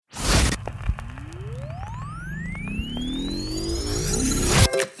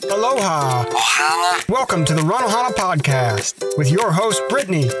Aloha. Ohana. Welcome to the Run Ohana podcast with your host,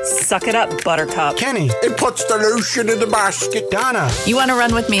 Brittany. Suck it up, Buttercup. Kenny. It puts the lotion in the basket. Donna. You want to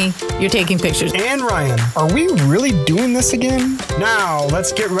run with me? You're taking pictures. And Ryan. Are we really doing this again? Now,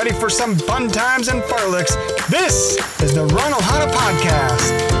 let's get ready for some fun times and fartleks. This is the Run Ohana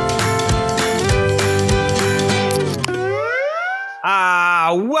podcast.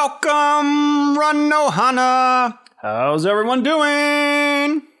 Welcome, Run Ohana. How's everyone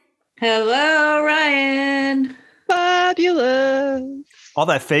doing? Hello, Ryan. Fabulous. All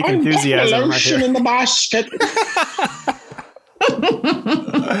that fake enthusiasm right here. In the basket.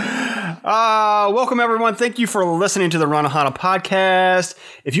 Welcome, everyone. Thank you for listening to the Run Ohana podcast.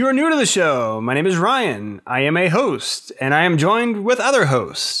 If you are new to the show, my name is Ryan. I am a host, and I am joined with other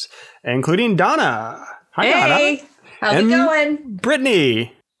hosts, including Donna. Hi, Hey, Donna. how's it going?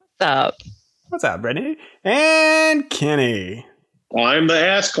 Brittany. What's up? What's up, Brittany? And Kenny. I'm the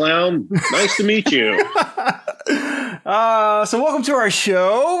ass clown. Nice to meet you. So welcome to our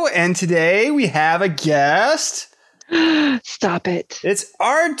show, and today we have a guest. Stop it. It's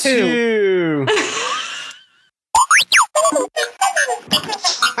R2.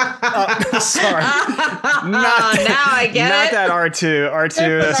 Sorry. Now I get not it. that R2.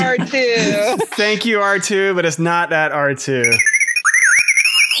 R2. R2. Thank you, R2, but it's not that R2.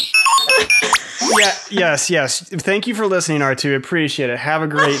 Yes. Thank you for listening, R2. Appreciate it. Have a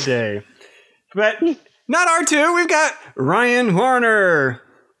great day. But not R2. We've got Ryan Warner.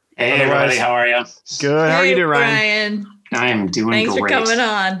 Hey, everybody. How are you? Good. How are you doing, Ryan? I am doing Thanks great. for coming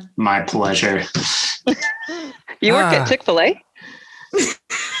on. My pleasure. You work at Chick-fil-A?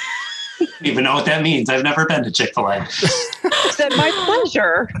 Even know what that means. I've never been to Chick-fil-A. Said my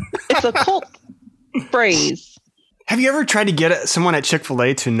pleasure. It's a cult phrase. Have you ever tried to get someone at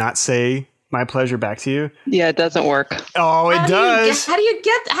Chick-fil-A to not say my pleasure back to you? Yeah, it doesn't work. Oh, it does. How do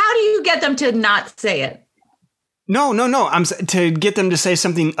you get them to not say it? No. I'm to get them to say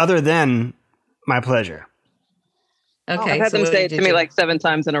something other than my pleasure. Okay. I've had them what say it did to you me do? like 7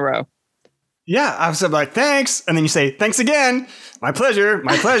 times in a row. Yeah, I was like, thanks. And then you say, thanks again. My pleasure.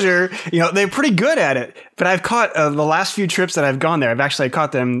 You know, they're pretty good at it. But I've caught the last few trips that I've gone there, I've actually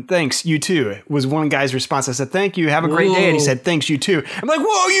caught them, thanks, you too, was one guy's response. I said, thank you, have a great day. And he said, thanks, you too. I'm like,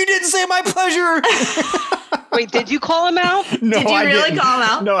 whoa, you didn't say my pleasure. Wait, did you call him out? No, Did you I really didn't. call him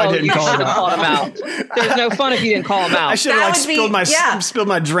out? No, I didn't you call should him have out. called him out. There's no fun if you didn't call him I out. should have That would be- spilled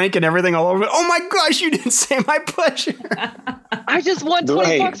my drink and everything all over. Oh my gosh, you didn't say my pleasure. I just want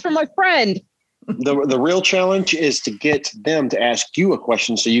Hey. $20 from my friend. The real challenge is to get them to ask you a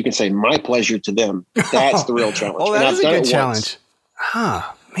question so you can say my pleasure to them. That's the real challenge. Oh, And that I've is a done good it challenge. Huh,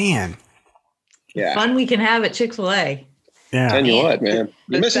 man. Yeah. Fun we can have at Chick-fil-A. Yeah. Tell you what, man. You're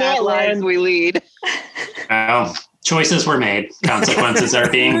The missing sad out, lives Ryan. we lead. Well, choices were made. Consequences are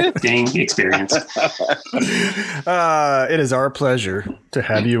being experienced. It is our pleasure to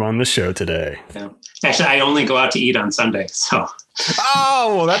have you on the show today. Yeah. Actually, I only go out to eat on Sunday. So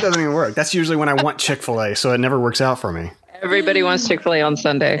Oh, well, that doesn't even work. That's usually when I want Chick-fil-A, so it never works out for me. Everybody wants Chick-fil-A on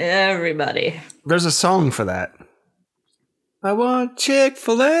Sunday. Everybody. There's a song for that. I want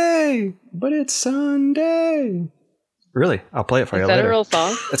Chick-fil-A, but it's Sunday. Really? I'll play it for you Is that later. a real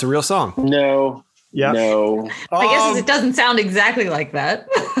song? It's a real song. No. Yeah. No. I guess it doesn't sound exactly like that.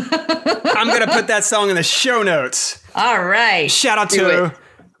 I'm going to put that song in the show notes. All right. Shout out Do to it.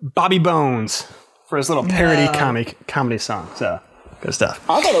 Bobby Bones for his little parody comedy song. So, good stuff.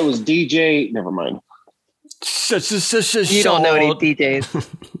 I thought it was DJ. Never mind. You don't know any DJs.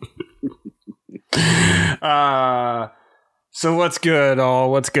 So what's good,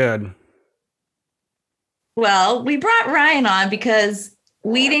 all? What's good? Well, we brought Ryan on because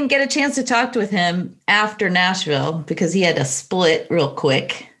we didn't get a chance to talk with him after Nashville because he had to split real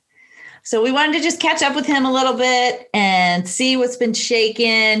quick. So we wanted to just catch up with him a little bit and see what's been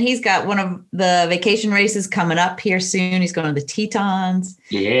shaking. He's got one of the vacation races coming up here soon. He's going to the Tetons.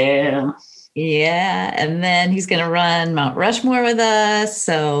 yeah. Yeah. And then he's going to run Mount Rushmore with us.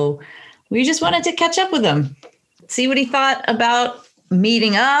 So we just wanted to catch up with him, see what he thought about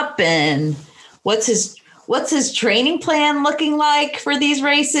meeting up and what's his training plan looking like for these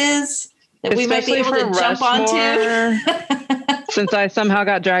races that we might be able to jump onto. Since I somehow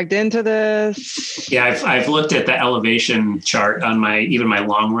got dragged into this. Yeah, I've looked at the elevation chart on my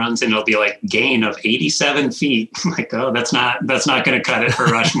long runs, and it'll be like gain of 87 feet. I'm like, oh, that's not going to cut it for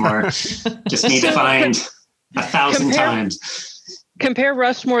Rushmore. Just need to find 1,000 times. Compare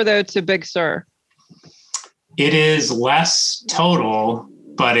Rushmore though to Big Sur. It is less total,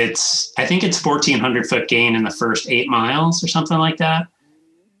 but I think it's 1,400 foot gain in the first 8 miles or something like that.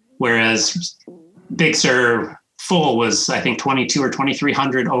 Whereas Big Sur full was, I think, 22 or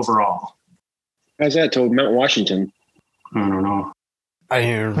 2,300 overall. How's that to Mount Washington? I don't know. I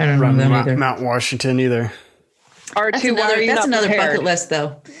didn't I don't know run them either. Mount Washington either. R2, why are you That's not another prepared? bucket list,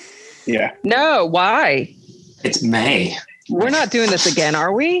 though. Yeah. No, why? It's May. We're not doing this again,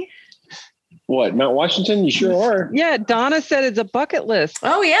 are we? What, Mount Washington? You sure are. Yeah, Donna said it's a bucket list.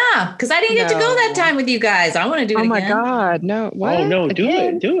 Oh yeah, because I didn't get to go that No. time with you guys. I want to do it Oh my again. God, no! What? Oh, no, do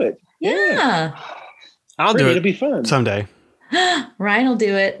Again? it. Do it. Yeah, I'll Great, do it'll it be fun. someday. Ryan will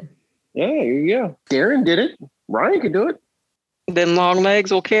do it. Yeah, here you go. Darren did it. Ryan could do it. Then long legs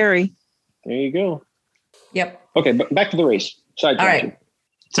will carry. There you go. Yep. Okay, but back to the race. Side All tangent. right.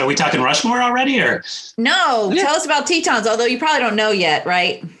 So we talking Rushmore already, or No, Yeah. tell us about Tetons. Although you probably don't know yet,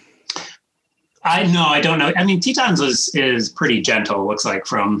 right? I don't know. I mean, Tetons is pretty gentle. It looks like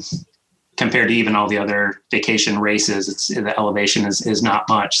from compared to even all the other vacation races, the elevation is not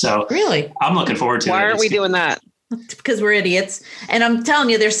much. So Really? I'm looking forward to it. Why aren't we It's- doing that? Because we're idiots. And I'm telling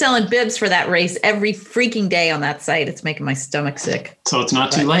you, they're selling bibs for that race every freaking day on that site. It's making my stomach sick. So it's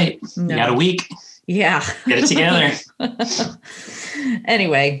not too late. No. You got a week. Yeah. Get it together.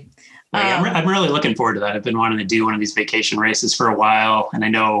 Anyway. Yeah, I'm really looking forward to that. I've been wanting to do one of these vacation races for a while, and I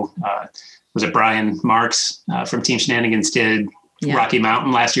know was it Brian Marks from Team Shenanigans did Yeah. Rocky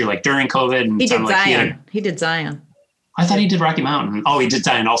Mountain last year, like during COVID, and He did sounded like Zion. He did Zion. I thought he did Rocky Mountain. Oh, he did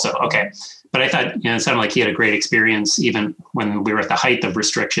Zion also. Okay, but I thought it sounded like he had a great experience even when we were at the height of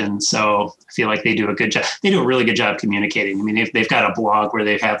restrictions. So I feel like they do a good job. They do a really good job communicating. I mean, they've got a blog where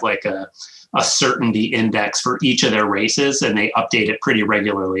they have like a certainty index for each of their races, and they update it pretty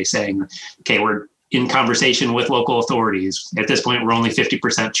regularly saying, okay, we're in conversation with local authorities. At this point, we're only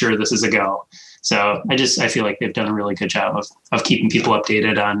 50% sure this is a go. So I feel like they've done a really good job of keeping people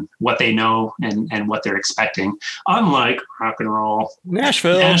updated on what they know and what they're expecting. Unlike rock and roll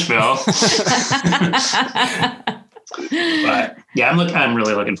Nashville. But yeah, I'm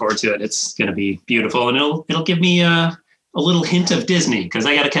really looking forward to it. It's going to be beautiful, and it'll give me a little hint of Disney, because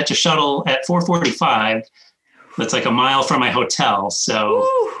I got to catch a shuttle at 4:45. That's like a mile from my hotel, so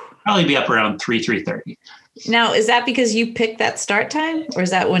Woo. probably be up around 3:30. Now, is that because you picked that start time, or is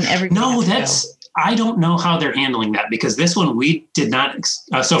that when everybody? No, has to go? I don't know how they're handling that, because this one we did not.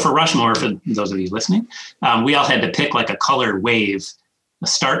 So for Rushmore, for those of you listening, we all had to pick like a colored wave, a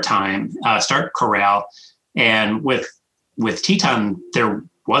start time, start corral, and with Teton there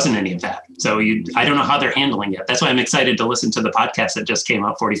wasn't any of that. So I don't know how they're handling it. That's why I'm excited to listen to the podcast that just came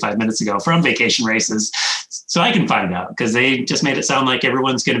out 45 minutes ago from Vacation Races, so I can find out, because they just made it sound like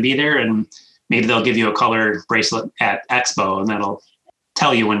everyone's going to be there, and maybe they'll give you a color bracelet at Expo, and that'll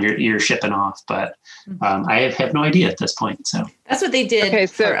tell you when you're shipping off. But I have no idea at this point. So That's what they did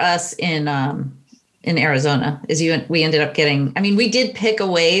for us in Arizona. We ended up getting. I mean, we did pick a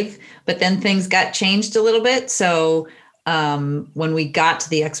wave, but then things got changed a little bit. So when we got to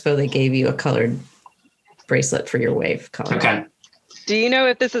the expo, they gave you a colored bracelet for your wave color. Okay. Do you know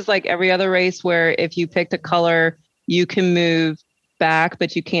if this is like every other race where if you picked a color, you can move back,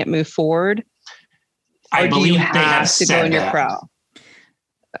 but you can't move forward? I Or do believe you they have have to said go in your that. corral?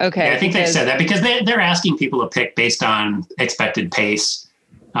 Okay. Yeah, I think they because- said that because they're asking people to pick based on expected pace.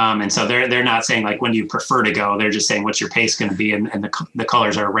 And so they're not saying like, when do you prefer to go? They're just saying, what's your pace going to be? And the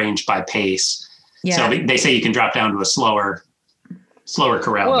colors are arranged by pace. Yeah. So they say you can drop down to a slower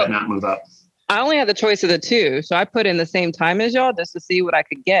corral, but not move up. I only had the choice of the two. So I put in the same time as y'all just to see what I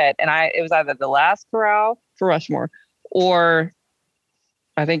could get. And it was either the last corral for Rushmore or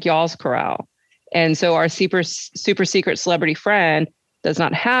I think y'all's corral. And so our super secret celebrity friend does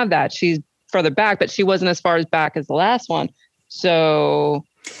not have that. She's further back, but she wasn't as far as back as the last one. So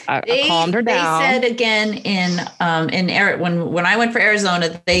I calmed her down. They said again when I went for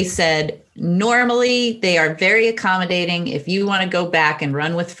Arizona, they said normally they are very accommodating. If you want to go back and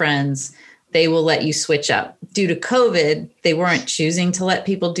run with friends, they will let you switch up. Due to COVID, they weren't choosing to let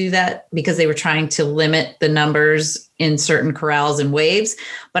people do that because they were trying to limit the numbers in certain corrals and waves.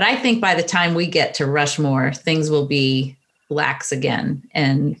 But I think by the time we get to Rushmore, things will be lax again,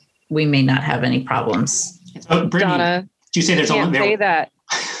 and we may not have any problems. Oh, Brittany, Donna, did you say there's can't only say that.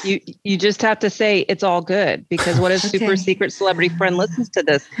 You just have to say it's all good, because what if super secret celebrity friend listens to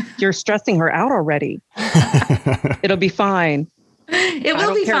this? You're stressing her out already. It'll be fine. It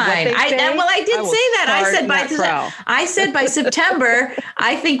will be fine. I did say that. I said by September,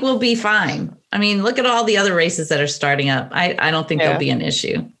 I think we'll be fine. I mean, look at all the other races that are starting up. I don't think there'll be an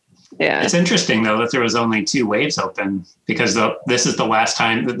issue. Yeah. It's interesting though that there was only 2 waves open, because this is the last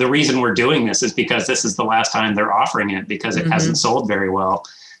time. The reason we're doing this is because this is the last time they're offering it, because it hasn't sold very well.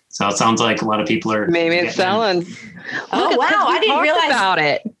 So it sounds like a lot of people are Maybe it's selling. Oh, Look, it's 'cause wow. we I didn't talked realize about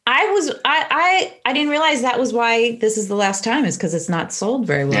it. I didn't realize that was why this is the last time, is because it's not sold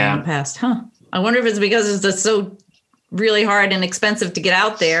very well in the past. Huh. I wonder if it's because it's just so really hard and expensive to get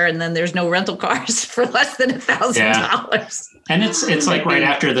out there, and then there's no rental cars for less than $1,000. And it's like right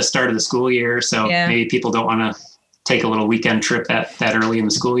after the start of the school year. So maybe people don't want to take a little weekend trip that early in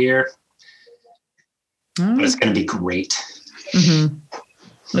the school year. But it's going to be great. Mm-hmm.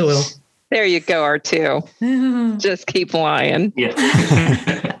 It will. There you go, R2. Just keep lying. Yeah.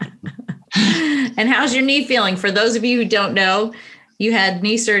 And how's your knee feeling? For those of you who don't know, you had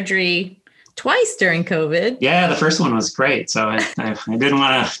knee surgery twice during COVID. Yeah, the first one was great. So I didn't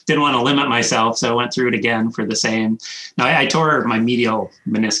want to limit myself. So I went through it again for the same. Now I tore my medial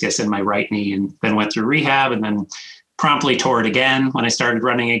meniscus in my right knee and then went through rehab and then promptly tore it again when I started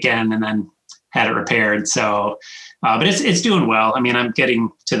running again and then had it repaired. So, but it's doing well. I mean, I'm getting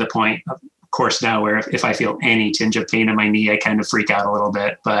to the point, of course, now where if I feel any tinge of pain in my knee, I kind of freak out a little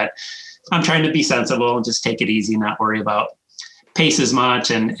bit, but I'm trying to be sensible and just take it easy, not worry about pace as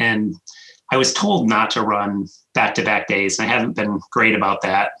much. And I was told not to run back-to-back days. And I haven't been great about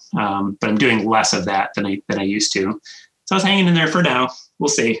that. But I'm doing less of that than I used to. So I was hanging in there for now. We'll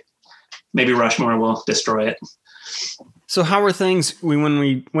see. Maybe Rushmore will destroy it. So how were things when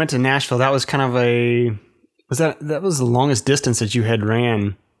we went to Nashville? That was kind of that was the longest distance that you had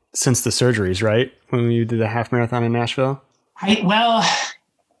ran since the surgeries, right? When you did the half marathon in Nashville?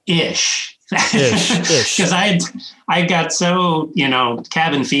 Ish. Because I got so,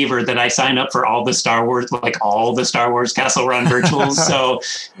 cabin fever that I signed up for all the Star Wars Castle Run virtuals. So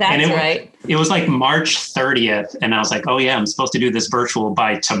right. It was like March 30th. And I was like, oh yeah, I'm supposed to do this virtual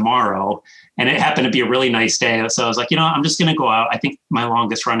by tomorrow. And it happened to be a really nice day. So I was like, I'm just going to go out. I think my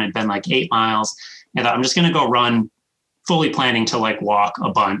longest run had been like 8 miles. And I'm just going to go run, fully planning to like walk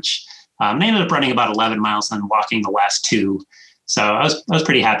a bunch. I ended up running about 11 miles and walking the last 2. So I was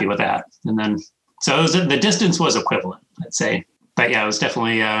pretty happy with that. And then, so the distance was equivalent, I'd say. But yeah, it was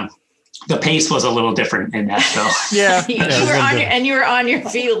definitely, the pace was a little different in Nashville. Yeah. You were on your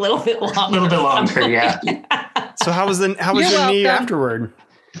feet a little bit longer. A little bit longer, yeah. So how was the knee afterward?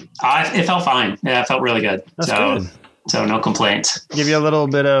 It felt fine. Yeah, it felt really good. That's good. So no complaints. Give you a little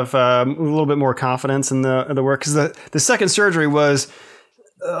bit more confidence in the work, because the second surgery was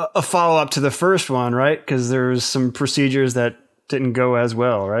a follow up to the first one, right? Because there was some procedures that didn't go as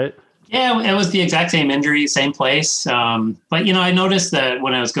well, right? Yeah, it was the exact same injury, same place. But I noticed that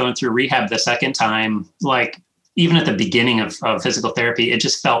when I was going through rehab the second time, like even at the beginning of physical therapy, it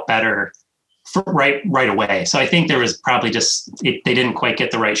just felt better right away. So I think there was probably they didn't quite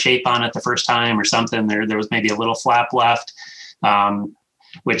get the right shape on it the first time or something. There was maybe a little flap left,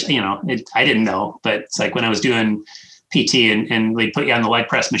 which, I didn't know. But it's like when I was doing PT and they put you on the leg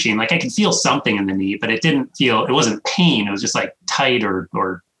press machine, like I could feel something in the knee, but it wasn't pain. It was just like tight or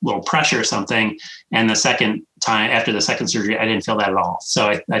little pressure or something. And the second time after the second surgery, I didn't feel that at all.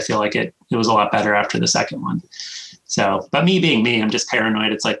 So I feel like it was a lot better after the second one. So, but me being me, I'm just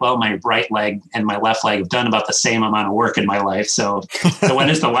paranoid. It's like, well, my right leg and my left leg have done about the same amount of work in my life. So when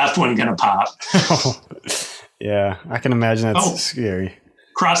is the left one going to pop? Yeah, I can imagine that's scary.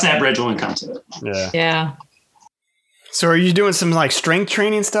 Cross that bridge when we come to it. Yeah. Yeah. So are you doing some like strength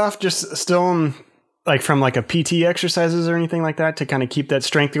training stuff, just still like from like a PT exercises or anything like that to kind of keep that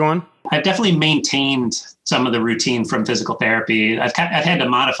strength going? I've definitely maintained some of the routine from physical therapy. I've had to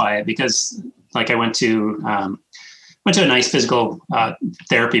modify it because like I went to a nice physical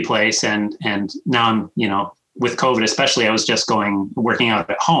therapy place and now I'm, with COVID especially, I was just working out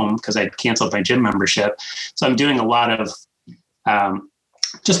at home because I'd canceled my gym membership. So I'm doing a lot of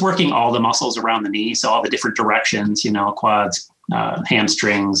just working all the muscles around the knee. So all the different directions, quads,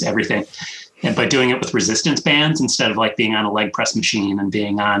 hamstrings, everything. But doing it with resistance bands instead of like being on a leg press machine and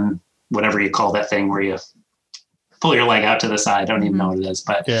being on whatever you call that thing where you pull your leg out to the side. I don't even know what it is,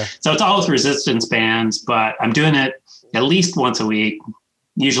 but yeah. So it's all with resistance bands, but I'm doing it at least once a week,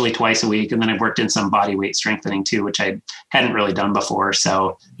 usually twice a week. And then I've worked in some body weight strengthening too, which I hadn't really done before.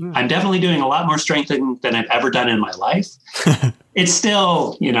 So I'm definitely doing a lot more strengthening than I've ever done in my life. It's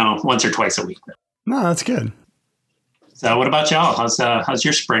still, once or twice a week. No, that's good. So what about y'all? How's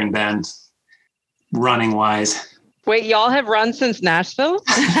your spring been running wise? Wait, y'all have run since Nashville?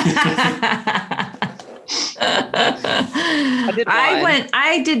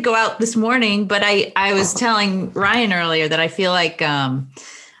 I did go out this morning, but I was telling Ryan earlier that I feel like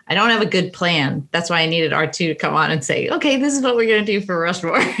I I don't have a good plan. That's why I needed R2 to come on and say, okay, this is what we're going to do for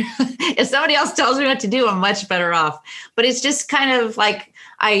Rushmore. If somebody else tells me what to do, I'm much better off. But it's just kind of like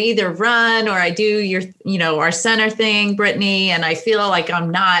I either run or I do our center thing, Brittany, and I feel like I'm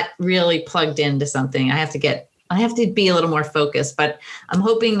not really plugged into something. I have to be a little more focused, but I'm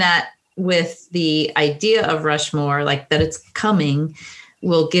hoping that with the idea of Rushmore, like that it's coming,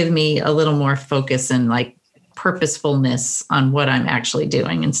 will give me a little more focus and like purposefulness on what I'm actually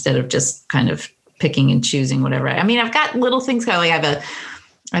doing instead of just kind of picking and choosing whatever. I mean, I've got little things kind of like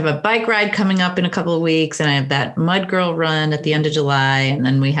I have a bike ride coming up in a couple of weeks, and I have that Mud Girl run at the end of July, and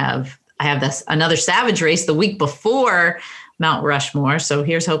then I have another Savage race the week before Mount Rushmore. So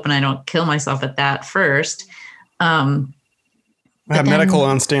here's hoping I don't kill myself at that first. I have medical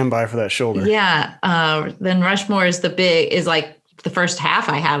on standby for that shoulder. Yeah. Then Rushmore is like the first half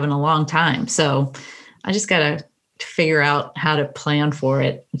I have in a long time. So I just got to figure out how to plan for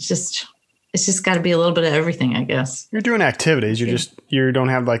it. It's just got to be a little bit of everything, I guess. You're doing activities. You don't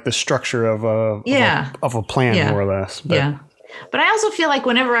have like the structure of a plan, more or less. But. But I also feel like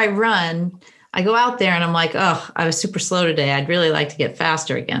whenever I run, I go out there and I'm like, oh, I was super slow today. I'd really like to get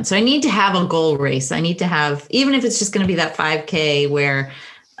faster again. So I need to have a goal race. I need to have, even if it's just going to be that 5K where,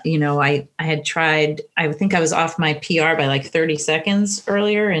 I had tried, I think I was off my PR by like 30 seconds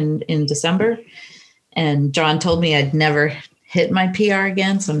earlier in December. And John told me I'd never hit my PR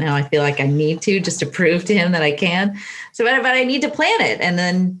again. So now I feel like I need to, just to prove to him that I can. So, but I need to plan it and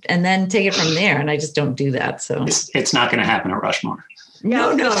then take it from there. And I just don't do that. So it's not going to happen at Rushmore.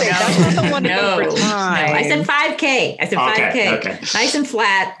 No. That's not the one to go for time. No, I said 5K. Okay. Nice and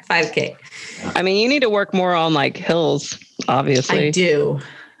flat 5K. I mean, you need to work more on like hills, obviously. I do.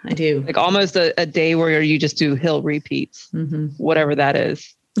 Like almost a day where you just do hill repeats, whatever that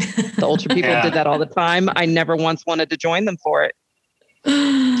is. The ultra people did that all the time. I never once wanted to join them for it.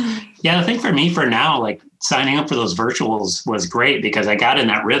 Yeah, the thing for me for now, like signing up for those virtuals was great because I got in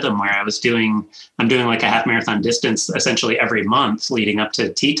that rhythm where I'm doing like a half marathon distance essentially every month leading up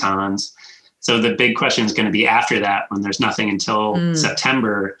to Tetons. So the big question is going to be after that when there's nothing until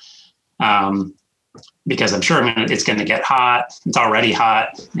September, because I'm sure it's going to get hot. It's already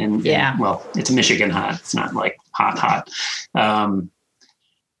hot. And well, it's Michigan hot. It's not like hot.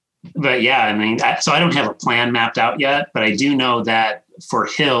 But yeah, I mean, so I don't have a plan mapped out yet, but I do know that for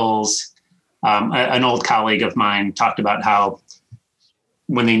hills, an old colleague of mine talked about how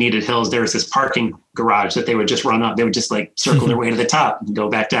when they needed hills, there was this parking garage that they would just run up. They would just like circle their way to the top and go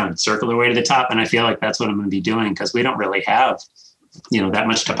back down, circle their way to the top. And I feel like that's what I'm going to be doing because we don't really have, that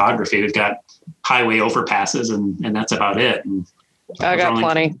much topography. We've got highway overpasses and that's about it. And I got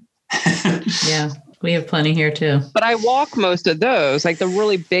plenty. Yeah. We have plenty here too. But I walk most of those, like the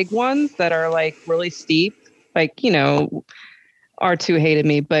really big ones that are like really steep, like, R2 hated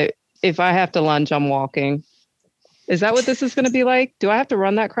me, but if I have to lunge, I'm walking. Is that what this is going to be like? Do I have to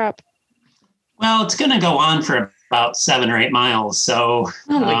run that crap? Well, it's going to go on for about 7 or 8 miles. So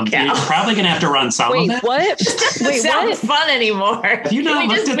you're probably going to have to run some of it. What? Wait, what? Fun anymore. Have you not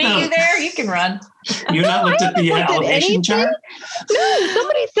looked at you there? You can run. You not looked at the elevation chart? No,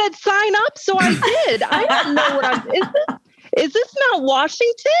 somebody said sign up, so I did. I don't know what is this Mount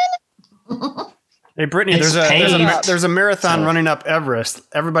Washington? Hey, Brittany, there's a marathon running up Everest.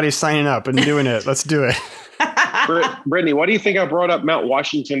 Everybody's signing up and doing it. Let's do it. Brittany, why do you think I brought up Mount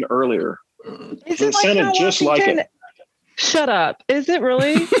Washington earlier? It sounded just like it. Shut up. Is it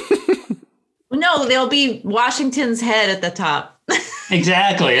really? No, there'll be Washington's head at the top.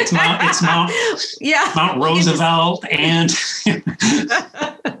 Exactly. It's Mount Roosevelt and it's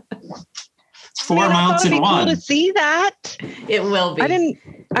 4 mounts in one. Cool to see that. It will be. I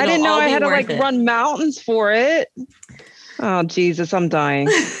didn't know I had to run mountains for it. Oh, Jesus, I'm dying.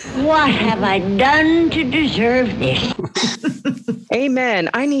 What have I done to deserve this? Amen.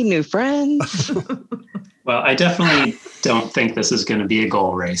 I need new friends. Well, I definitely don't think this is going to be a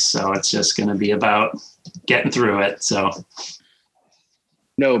goal race. So it's just going to be about getting through it. So.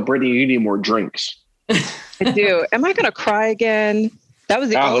 No, Brittany, you need more drinks. I do. Am I going to cry again? That was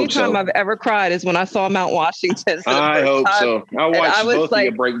the only time I've ever cried is when I saw Mount Washington. I hope so. I watched both of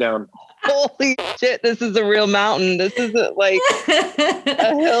you break down. Holy shit, this is a real mountain. This isn't like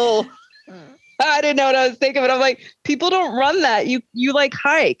a hill. I didn't know what I was thinking, but I'm like, people don't run that. You like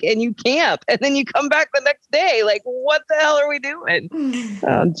hike and you camp and then you come back the next day. Like, what the hell are we doing?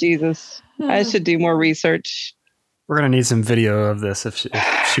 Oh, Jesus. I should do more research. We're going to need some video of this if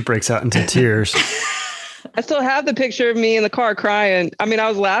she breaks out into tears. I still have the picture of me in the car crying. I mean, I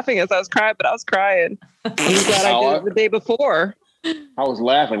was laughing as I was crying, but I was crying. I'm glad I did it the day before. I was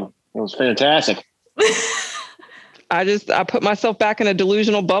laughing. It was fantastic. I put myself back in a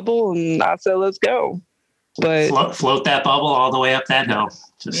delusional bubble and I said, let's go. But float that bubble all the way up that hill.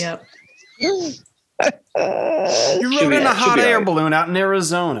 Yep. You rode in a hot air balloon out in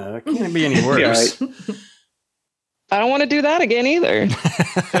Arizona. It can't be any worse. I don't want to do that again either.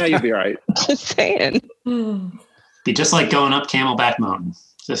 Yeah, you'll be all right. Just saying. Be just like going up Camelback Mountain.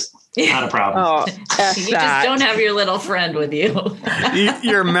 Just not a problem. Oh, You just don't have your little friend with you.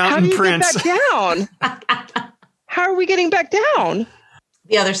 You're How mountain do you prince. get back down? How are we getting back down?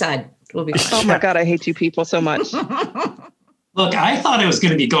 The other side will be fine. Oh my God, I hate you people so much. Look, I thought I was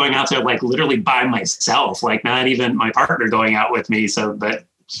going to be going out there like literally by myself, like not even my partner going out with me. So, but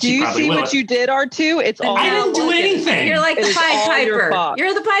Do you see what you did, R2? It's all I didn't do anything. You're like It the is Pied all your Piper. fault.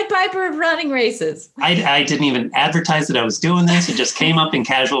 You're the Pied Piper of running races. I didn't even advertise that I was doing this. It just came up in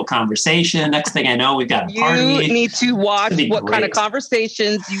casual conversation. Next thing I know, we've got a party. You need to watch It's gonna be what kind of great.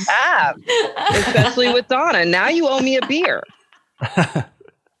 conversations you have, especially with Donna. Now you owe me a beer. I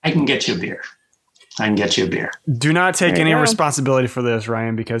can get you a beer. I can get you a beer. Do not take There you any go. responsibility for this,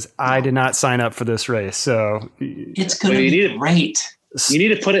 Ryan, because I did not sign up for this race. So It's going to Well, you be need it. great. You need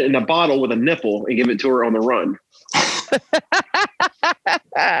to put it in a bottle with a nipple and give it to her on the run.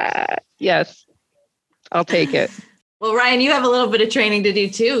 Yes, I'll take it. Well, Ryan, you have a little bit of training to do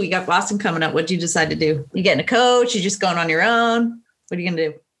too. You got Boston coming up. What'd you decide to do? You getting a coach? You just going on your own? What are you going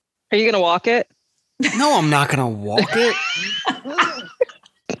to do? Are you going to walk it? no, I'm not going to walk it.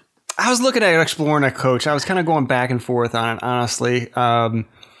 I was looking at exploring a coach. I was kind of going back and forth on it, honestly.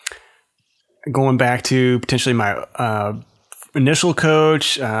 Going back to potentially my initial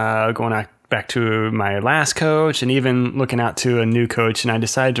coach, going back to my last coach, and even looking out to a new coach. And I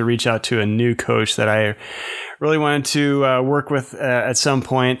decided to reach out to a new coach that I really wanted to work with at some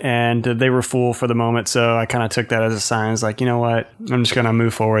point, and they were full for the moment. So I kind of took that as a sign. I was like, you know what? I'm just going to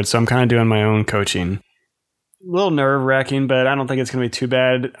move forward. So I'm kind of doing my own coaching. A little nerve-wracking, but I don't think it's going to be too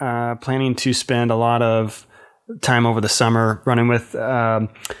bad. Planning to spend a lot of time over the summer running with a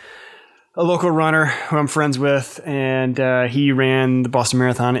local runner who I'm friends with, and he ran the Boston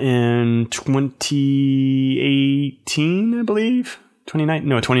Marathon in 2018, I believe.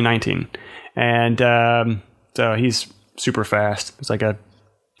 2019. And so he's super fast. It's like a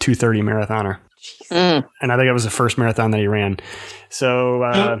 2:30 marathoner. And I think it was the first marathon that he ran. So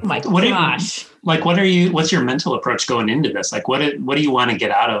Oh my what do you- gosh. what's your mental approach going into this? Like, what do you want to get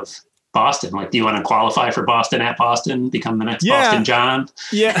out of Boston? Like, do you want to qualify for Boston at Boston, become the next Yeah. Boston John?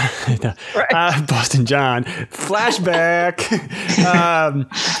 yeah, Boston John flashback.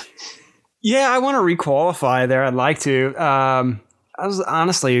 Yeah, I want to requalify there. I'd like to. I was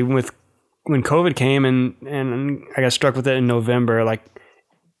honestly when COVID came and I got struck with it in November. Like,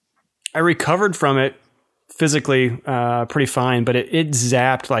 I recovered from it physically pretty fine, but it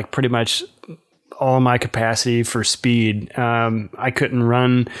zapped like pretty much all my capacity for speed. I couldn't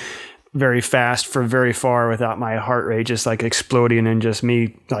run very fast for very far without my heart rate just like exploding and just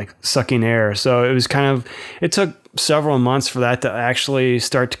me like sucking air. So it took several months for that to actually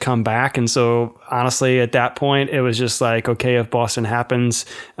start to come back. And so honestly, at that point, it was just like, okay, if Boston happens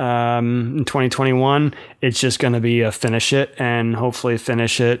in 2021, it's just going to be a finish it and hopefully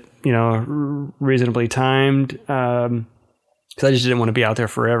finish it, reasonably timed. Cause I just didn't want to be out there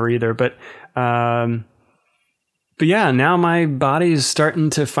forever either. But yeah, now my body's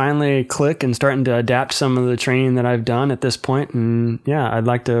starting to finally click and starting to adapt some of the training that I've done at this point. And yeah, I'd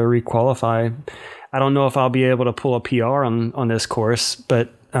like to requalify. I don't know if I'll be able to pull a PR on this course,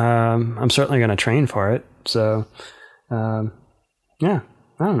 but I'm certainly going to train for it. So yeah,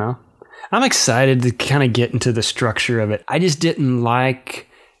 I don't know. I'm excited to kind of get into the structure of it. I just didn't like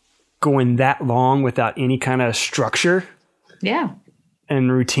going that long without any kind of structure. Yeah.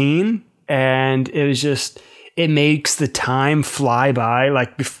 And routine. And it was just, it makes the time fly by.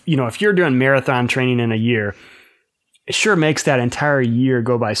 Like, if you're doing marathon training in a year, it sure makes that entire year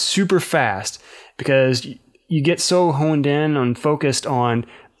go by super fast because you get so honed in and focused on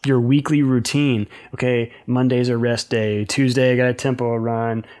your weekly routine. Okay, Monday's a rest day. Tuesday, I got a tempo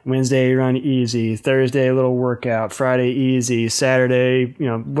run. Wednesday, run easy. Thursday, a little workout. Friday, easy. Saturday,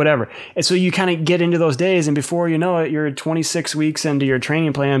 whatever. And so you kind of get into those days, and before you know it, you're 26 weeks into your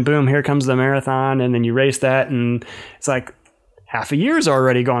training plan. Boom, here comes the marathon, and then you race that, and it's like half a year's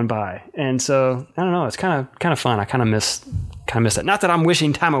already gone by. And so I don't know. It's kind of fun. I kind of miss it. Not that I'm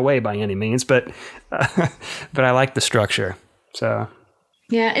wishing time away by any means, but but I like the structure. So.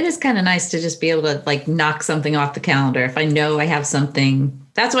 Yeah, it is kind of nice to just be able to like knock something off the calendar. If I know I have something,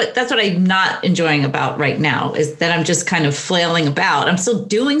 that's what I'm not enjoying about right now is that I'm just kind of flailing about. I'm still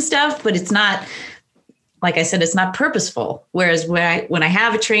doing stuff, but it's not like I said, it's not purposeful. Whereas when I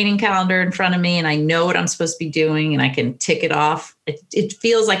have a training calendar in front of me and I know what I'm supposed to be doing and I can tick it off, it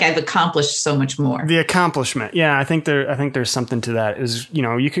feels like I've accomplished so much more. The accomplishment. Yeah, I think there's something to that. Is,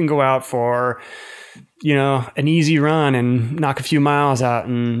 you can go out for, an easy run and knock a few miles out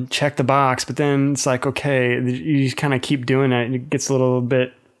and check the box, but then it's like, okay, you just kind of keep doing it and it gets a little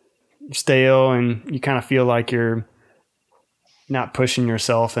bit stale and you kind of feel like you're not pushing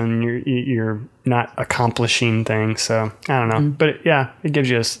yourself and you're not accomplishing things. So I don't know, but it gives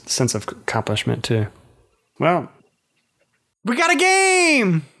you a sense of accomplishment too. Well, we got a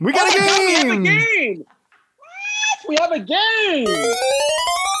game. We have a game. We have a game.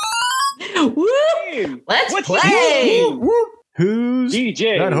 Woo! Let's play. Who's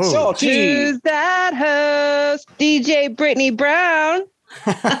DJ that host? Salty. Who's that host? DJ Brittany Brown.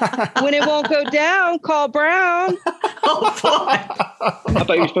 When it won't go down, call Brown. Oh boy. I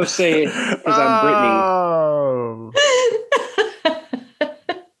thought you were supposed to say because I'm Brittany.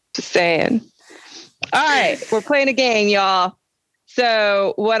 Just saying. All right, we're playing a game, y'all.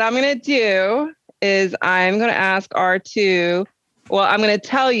 So what I'm going to do is I'm going to ask R2. Well, I'm going to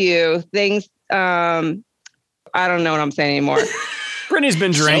tell you things. I don't know what I'm saying anymore. Brittany's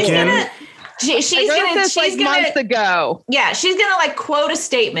been drinking. She's gonna months ago. Yeah, she's gonna like quote a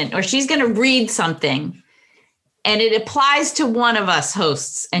statement or she's gonna read something, and it applies to one of us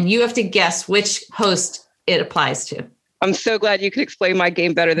hosts, and you have to guess which host it applies to. I'm so glad you could explain my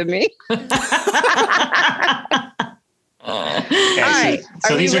game better than me. Okay, right.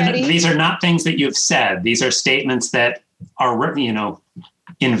 So Are we ready? these are not things that you've said. These are statements that are,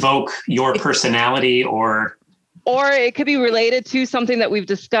 invoke your personality or it could be related to something that we've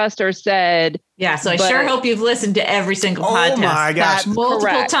discussed or said. Yeah, so I sure hope you've listened to every single podcast. Oh my gosh. Multiple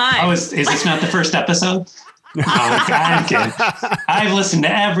Correct. times. Oh, is this not the first episode? I'm kidding. I've listened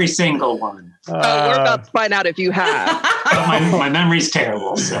to every single one. We're about to find out if you have. But my memory's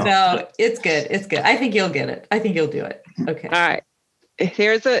terrible. So. No, it's good. It's good. I think you'll get it. I think you'll do it. Okay. All right.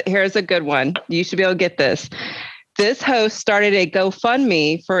 Here's a good one. You should be able to get this. This host started a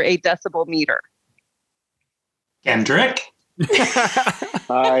GoFundMe for a decibel meter. Kendrick?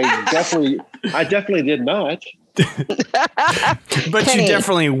 I definitely did not. But Kenny. you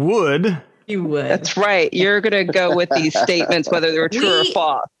definitely would. You would. That's right. You're going to go with these statements, whether they're true or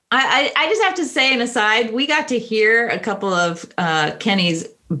false. I just have to say an aside, we got to hear a couple of Kenny's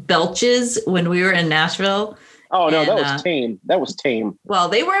belches when we were in Nashville. Oh no, And, that was tame. That was tame. Well,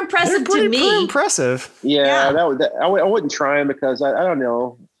 they were They're impressive to pretty me. impressive. Yeah, I wouldn't try them because I don't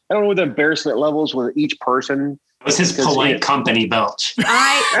know. I don't know what the embarrassment levels with each person. It was his polite company belch.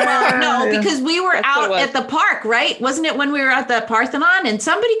 No, because we were That's what it out was. at the park, right? Wasn't it when we were at the Parthenon and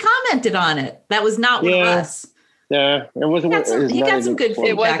somebody commented on it? That was not one of Yeah. us. Yeah, it wasn't. He got some good It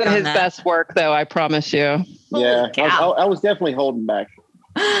feedback wasn't on his that. best work, though, I promise you. Yeah, Holy cow. I was definitely holding back.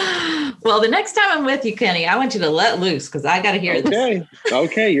 Well, the next time I'm with you, Kenny, I want you to let loose because I got to hear this.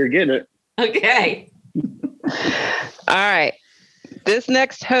 Okay, you're getting it. Okay. All right. This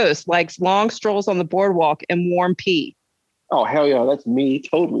next host likes long strolls on the boardwalk and warm pee. Oh hell yeah, that's me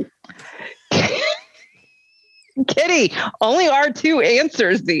totally. Kitty, only R2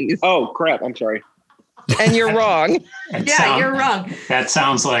 answers these, Oh crap, I'm sorry. and you're wrong. You're wrong. That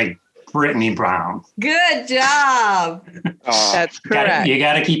sounds like Brittany Brown. Good job. That's correct. You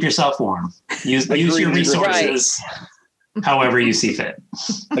got to keep yourself warm. Use your resources however you see fit.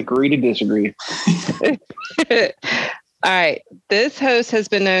 Agree to disagree. All right. This host has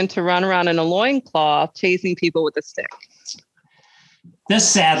been known to run around in a loincloth chasing people with a stick. This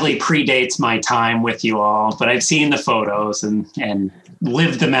sadly predates my time with you all, but I've seen the photos and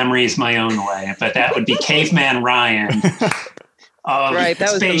lived the memories my own way. But that would be Caveman Ryan of Right,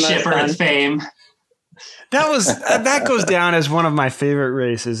 that was the Spaceship most fun. Earth fame. That goes down as one of my favorite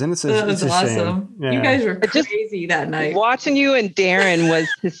races, and it's That was a awesome. shame. Yeah. You guys were just- crazy that night. Watching you and Darren was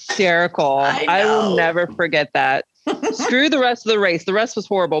hysterical. I will know. never forget that. Screw the rest of the race. The rest was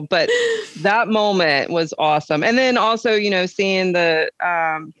horrible, but that moment was awesome. And then also, seeing the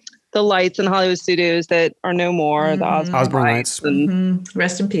lights in Hollywood studios that are no more, the Osborne Lights. And, Mhm.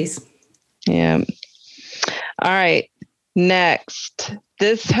 Rest in peace. yeah. All right. Next,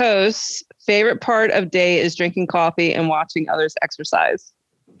 this host's favorite part of day is drinking coffee and watching others exercise.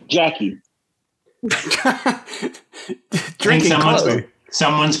 Jackie. Drinking coffee.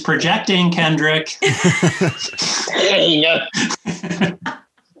 Someone's projecting, Kendrick.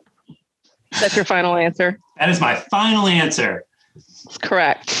 That's your final answer. That is my final answer. That's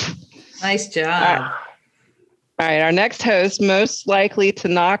correct. Nice job. All right. Our next host, most likely to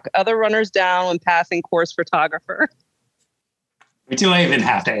knock other runners down when passing course photographer. Do I even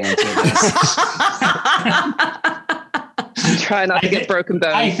have to answer this? Try not to get broken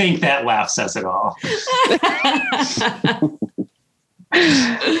bones. I think that laugh says it all.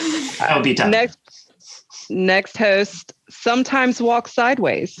 That would be tough. Next host sometimes walks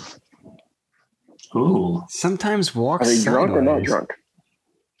sideways. Ooh. Sometimes walks. Are they drunk or not sideways. drunk?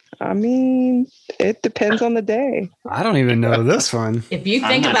 I mean, it depends on the day. I don't even know this one. If you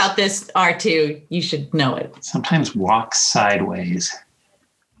think about this, R2, you should know it. Sometimes walk sideways.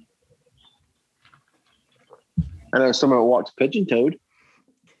 I know someone who walks pigeon-toed.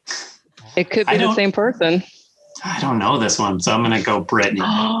 It could be the same person. I don't know this one, so I'm going to go Brittany.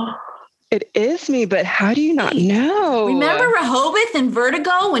 It is me, but how do you not know? Remember Rehoboth in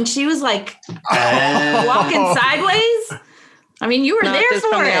Vertigo when she was like walking sideways? I mean, you were Not there just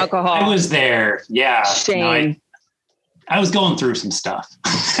for from the it. alcohol. I was there. Yeah. Shame. I was going through some stuff.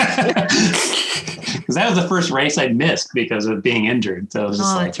 Because that was the first race I missed because of being injured. So it was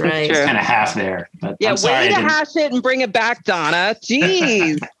just Oh, like that's right. just kind of half there. But Yeah, I'm sorry. way to hash it and bring it back, Donna.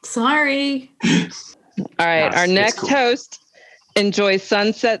 Jeez. Sorry. All right. No, Our it's next cool. host enjoys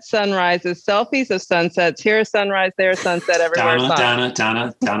sunset, sunrises, selfies of sunsets. Here a sunrise, there a sunset, everywhere. Donna, sun.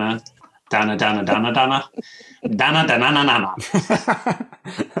 Donna, Donna, Donna, Donna, Donna, Donna, Donna, Donna, Donna, Donna.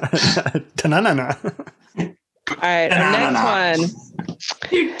 Ta-na-na-na. All right. Our next one.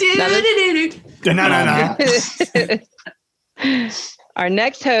 Ta-na-na-na. Our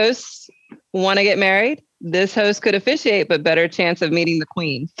next host want to get married. This host could officiate, but better chance of meeting the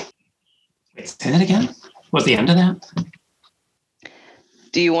queen. Wait, say that again? What's the end of that?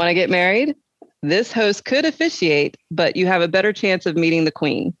 Do you want to get married? This host could officiate, but you have a better chance of meeting the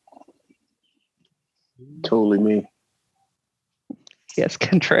queen. Totally me. Yes,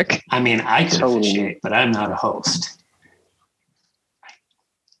 Kendrick. I mean, I could Totally. officiate, but I'm not a host.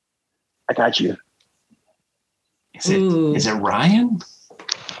 I got you. Ooh. Is it Ryan?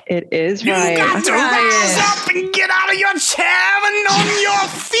 It is You Ryan. got to Ryan. rise up and get out of your chair and on your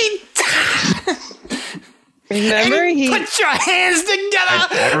feet. Remember, and he put your hands together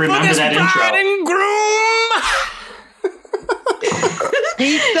I remember for this that bride intro. and groom.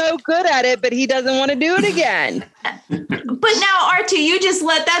 he's so good at it, but he doesn't want to do it again. But now, R2, you just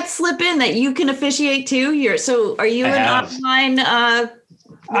let that slip in that you can officiate too. Are you I an have. online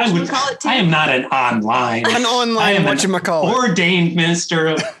I am not an online An I online am an whatchamacallit. ordained minister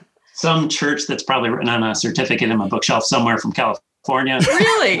of some church that's probably written on a certificate in my bookshelf somewhere from California.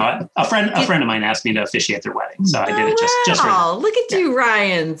 Really? A friend of mine asked me to officiate their wedding, so I did it just for them. Wow, look at you,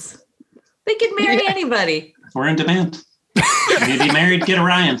 Ryans. They could marry anybody. We're in demand. You need to be married, get a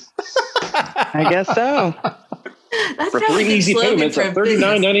Ryan. I guess so. That's For probably 3 a good easy slogan payments for of a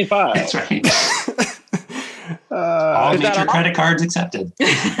business. $39.95. That's right. All Is that major all? credit cards accepted.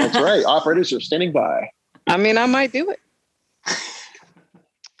 That's right. Operators are standing by. I mean, I might do it.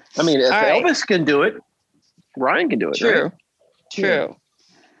 I mean, if All right. Elvis can do it, Ryan can do it. True. Right? True.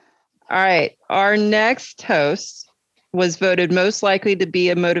 All right. Our next host was voted most likely to be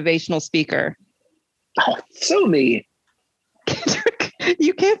a motivational speaker. Oh, so me.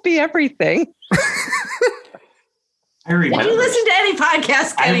 You can't be everything. I remember. You listen to any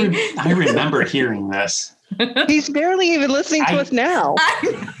podcast, Kenny. I remember hearing this. He's barely even listening to us now.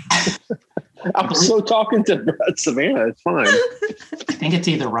 I'm so talking to Savannah. It's fine. I think it's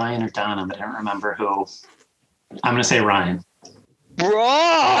either Ryan or Donna, but I don't remember who. I'm going to say Ryan. Wrong.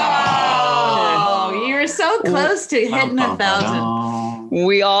 Oh, you were so close to hitting 1,000.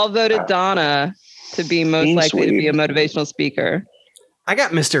 We all voted Donna to be most Clean likely to sweep. be a motivational speaker. I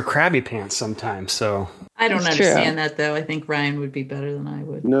got Mr. Krabby Pants sometimes, so I don't It's true. understand that though. I think Ryan would be better than I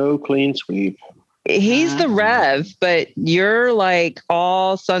would. No clean sweep. He's the Rev, but you're like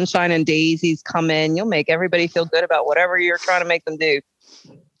all sunshine and daisies come in. You'll make everybody feel good about whatever you're trying to make them do.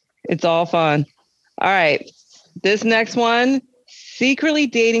 It's all fun. All right. This next one, secretly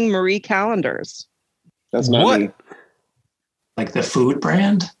dating Marie Callender's. That's not What? me. Like the food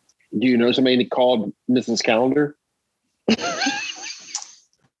brand? Do you know somebody called Mrs. Calendar?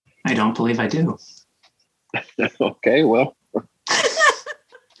 I don't believe I do. Okay, well.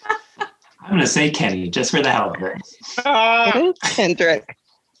 I'm going to say Kenny, just for the hell of it. It is Kendrick.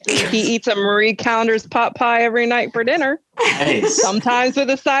 He eats a Marie Callender's pot pie every night for dinner, Hey, sometimes with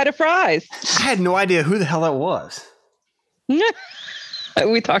a side of fries. I had no idea who the hell that was.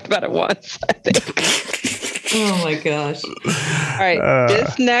 We talked about it once, I think. Oh my gosh. All right.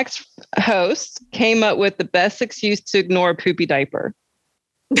 This next host came up with the best excuse to ignore a poopy diaper.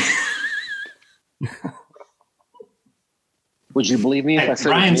 Would you believe me if I said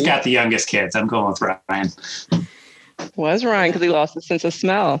Ryan's me? got the youngest kids. I'm going with Ryan. Was Ryan because he lost his sense of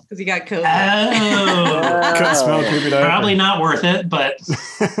smell. Because he got COVID. Oh, Couldn't smell poopy diaper. probably not worth it, but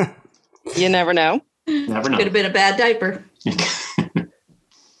You never know. Never know. Could have been a bad diaper.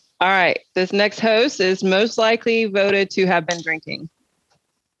 All right. This next host is most likely voted to have been drinking.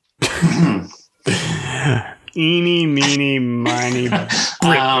 Eeny, meeny, miny.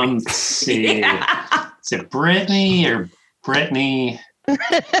 Let's see. Is it Brittany or Brittany?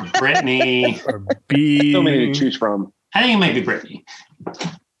 Brittany. Or B. So many to choose from. I think it might be Brittany.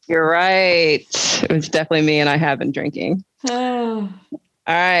 You're right. It was definitely me, and I have been drinking. Oh. All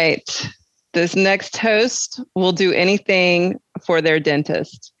right. This next host will do anything for their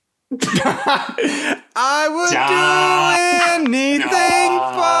dentist. I would do anything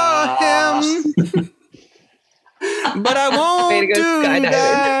for him. But I Way to won't go, do skydiving.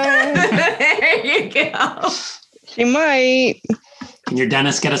 that. There you go. She might. Can your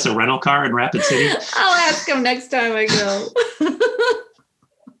dentist get us a rental car in Rapid City? I'll ask him next time I go.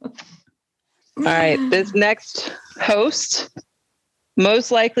 All right. This next host,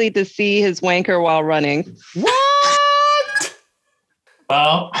 most likely to see his wanker while running. What?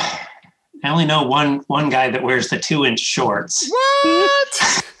 Well, I only know one guy that wears the 2-inch shorts.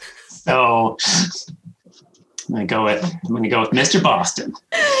 What? So I'm gonna go with Mr. Boston.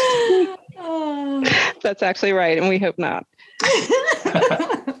 Oh. That's actually right, and we hope not. All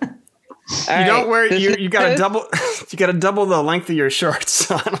You don't right, wear this you got to next double you got to double the length of your shorts.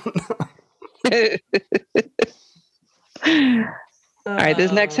 I don't know. All right,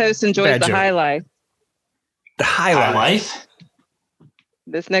 this next host enjoys Bad the joke. high life. The High highlight. life.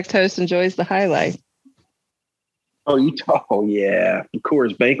 This next host enjoys the high life. Oh, yeah. Of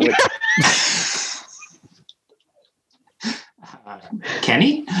course, banquet.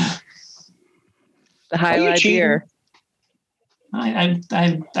 Kenny. The high you life cheating? beer. I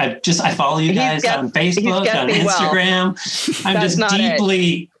follow you He's guys guessed- on Facebook, on guessing well. Instagram. I'm That's just not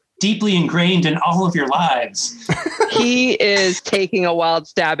it. deeply ingrained in all of your lives. He is taking a wild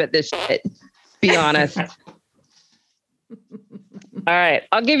stab at this shit. Be honest. All right,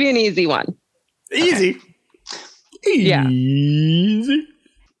 I'll give you an easy one. Easy. Yeah. Easy.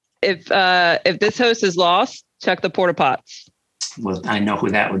 If this host is lost, check the porta pots. Well, I know who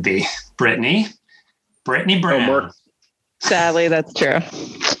that would be. Brittany Brown. Mark. Sadly, that's true.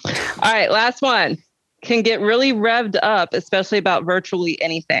 All right, last one. Can get really revved up, especially about virtually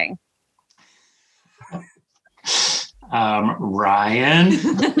anything. Ryan.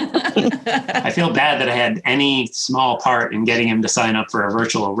 I feel bad that I had any small part in getting him to sign up for a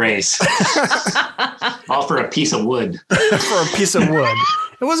virtual race. All for a piece of wood. For a piece of wood.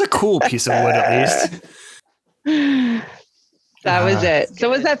 It was a cool piece of wood, at least. That was it. So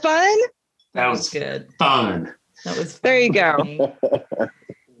was that fun? That was good. fun. That was There you go.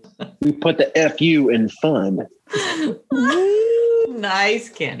 We put the FU in fun. Nice,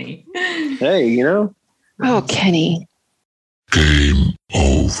 Kenny. Hey, you know? Oh, Kenny. Game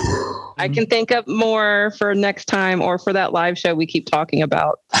over. I can think of more for next time or for that live show we keep talking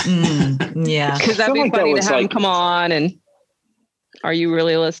about. Yeah. Because that'd feel be like that funny to was have him like- come on and are you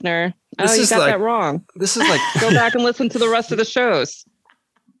really a listener? This Oh, you is got like- that wrong. This is like Go back and listen to the rest of the shows.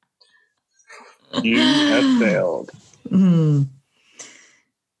 You have failed. Mm.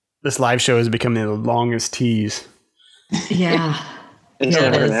 this live show is becoming the longest tease. Yeah. It's Yeah,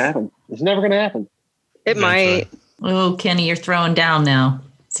 it never going is. to happen. It's never going to happen. It might. Oh, Kenny, you're throwing down now.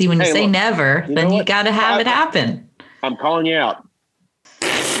 See, when you Hey, say look, never, you then know you what? got to have it happen. I'm calling you out.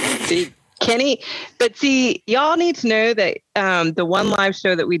 See, Kenny, but see, y'all need to know that the one live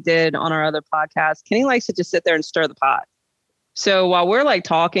show that we did on our other podcast, Kenny likes to just sit there and stir the pot. So while we're like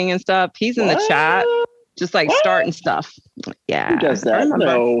talking and stuff, he's in the chat, just like starting stuff. Yeah. Who does that? I remember.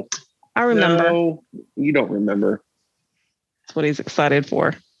 No. I remember. No, you don't remember. That's what he's excited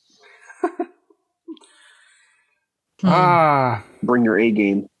for. Bring your A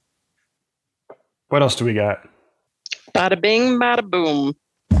game. What else do we got? Bada bing, bada boom.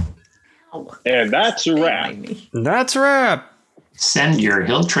 And that's a wrap. That's a wrap. Send your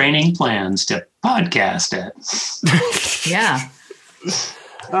hill training plans to podcast it. Yeah.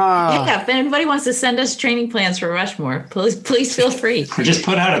 Yeah. If anybody wants to send us training plans for Rushmore, please feel free. Or just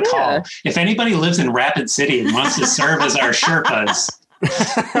put out a call. If anybody lives in Rapid City and wants to serve as our Sherpas,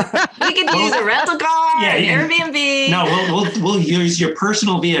 We could use a rental car, Yeah, an yeah. Airbnb. no, we'll use your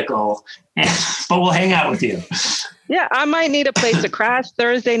personal vehicle, but we'll hang out with you. Yeah, I might need a place to crash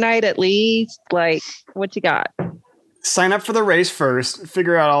Thursday night at least. Like, what you got? Sign up for the race first.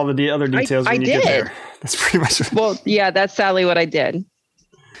 Figure out all the other details I when you get did. there. That's pretty much. Well, yeah, that's sadly what I did.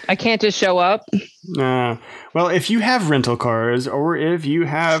 I can't just show up. Well, if you have rental cars or if you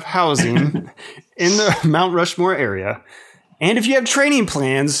have housing in the Mount Rushmore area, and if you have training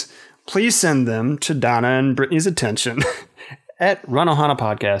plans, please send them to Donna and Brittany's attention at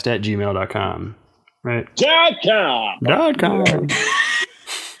runohanapodcast@gmail.com. Right.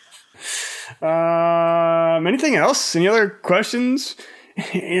 .com. Anything else? Any other questions?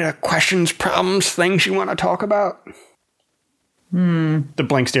 Questions, problems, things you want to talk about? The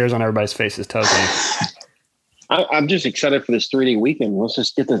blank stares on everybody's faces tells me. I'm just excited for this 3-day weekend. Let's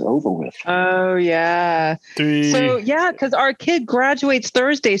just get this over with. Oh, yeah. So, yeah, because our kid graduates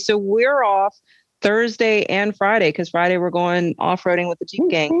Thursday. So we're off Thursday and Friday because Friday we're going off-roading with the Jeep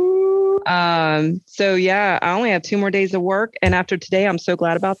gang. So, yeah, I only have 2 more days of work. And after today, I'm so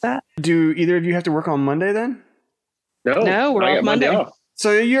glad about that. Do either of you have to work on Monday then? No, we're off Monday. off.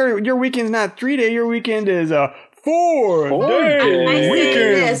 So your weekend's not 3 day. Your weekend is a 4-day I say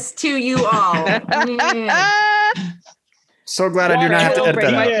weekend. this to you all. So glad I do not have to edit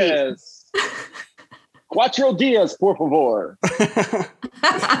that out. Yes. 4 días, por favor.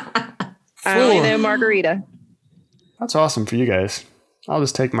 I only know margarita. That's awesome for you guys. I'll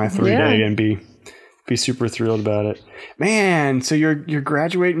just take my 3-day and be super thrilled about it. Man, so you're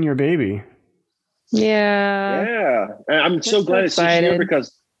graduating your baby. Yeah. And I'm so glad it's this year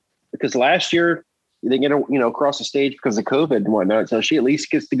because last year they get across the stage because of COVID and whatnot. So she at least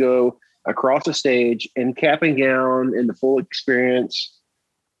gets to go across the stage in cap and gown in the full experience.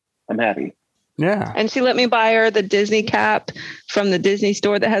 I'm happy. Yeah. And she let me buy her the Disney cap from the Disney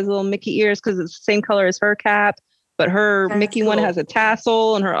store that has little Mickey ears because it's the same color as her cap. But her Mickey one has a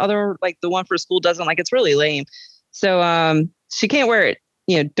tassel and her other, like the one for school doesn't. Like, it's really lame. So she can't wear it,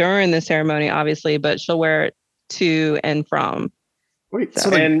 during the ceremony, obviously, but she'll wear it to and from. Wait,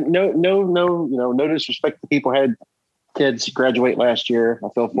 so and no disrespect to people who had kids graduate last year. I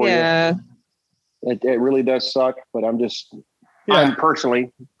feel for you. It really does suck, but I'm I'm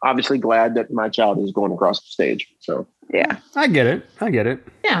personally obviously glad that my child is going across the stage. So yeah, I get it.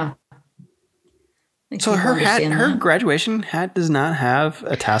 Yeah. So her graduation hat does not have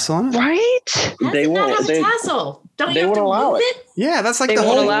a tassel on it, right? They won't have a tassel. Don't you have to allow move it? Yeah, that's like they the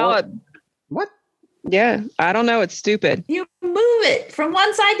won't whole allow it. What? Yeah, I don't know. It's stupid. You move it from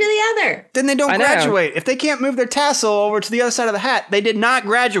one side to the other. Then they don't graduate. If they can't move their tassel over to the other side of the hat, they did not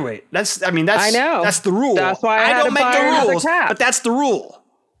graduate. I know. That's the rule. That's why I don't make the rules, but that's the rule.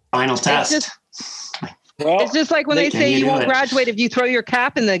 Final test. It's just like when they say you won't graduate if you throw your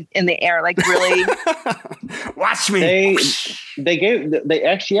cap in the air. Like, really? Watch me. They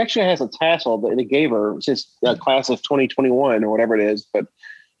actually has a tassel that they gave her. It's just a class of 2021 or whatever it is, but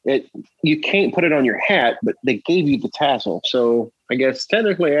you can't put it on your hat, but they gave you the tassel. So I guess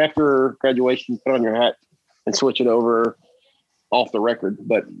technically after graduation, put on your hat and switch it over off the record.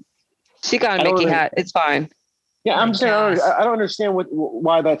 But she got a Mickey hat. It's fine. Yeah, I'm saying I don't understand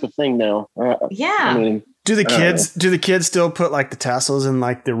why that's a thing now. I mean, do the kids still put like the tassels in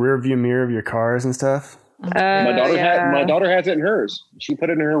like the rear view mirror of your cars and stuff? My daughter has it in hers. She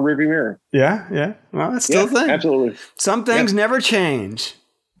put it in her rearview mirror. Yeah. Well, that's still a thing. Absolutely. Some things never change.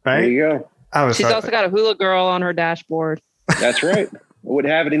 Right? There you go. She's also got a hula girl on her dashboard. That's right. I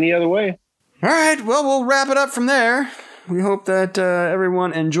wouldn't have it any other way. All right. Well, we'll wrap it up from there. We hope that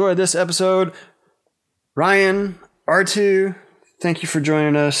everyone enjoyed this episode. Ryan, R2, thank you for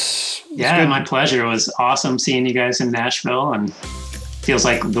joining us. Yeah, my pleasure. It was awesome seeing you guys in Nashville, and feels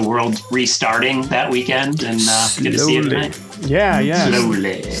like the world restarting that weekend, and good to see you tonight. Yeah.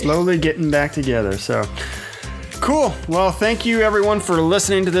 Slowly getting back together. So cool. Well, thank you everyone for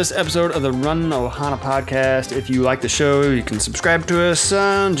listening to this episode of the Run Ohana podcast. If you like the show, you can subscribe to us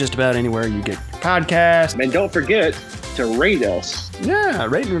on just about anywhere you get your podcast. And don't forget to rate us. Yeah,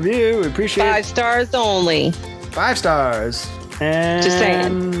 rate and review. We appreciate it. 5 stars only. 5 stars. And just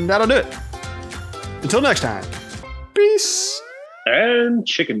saying. That'll do it. Until next time. Peace. And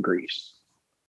chicken grease.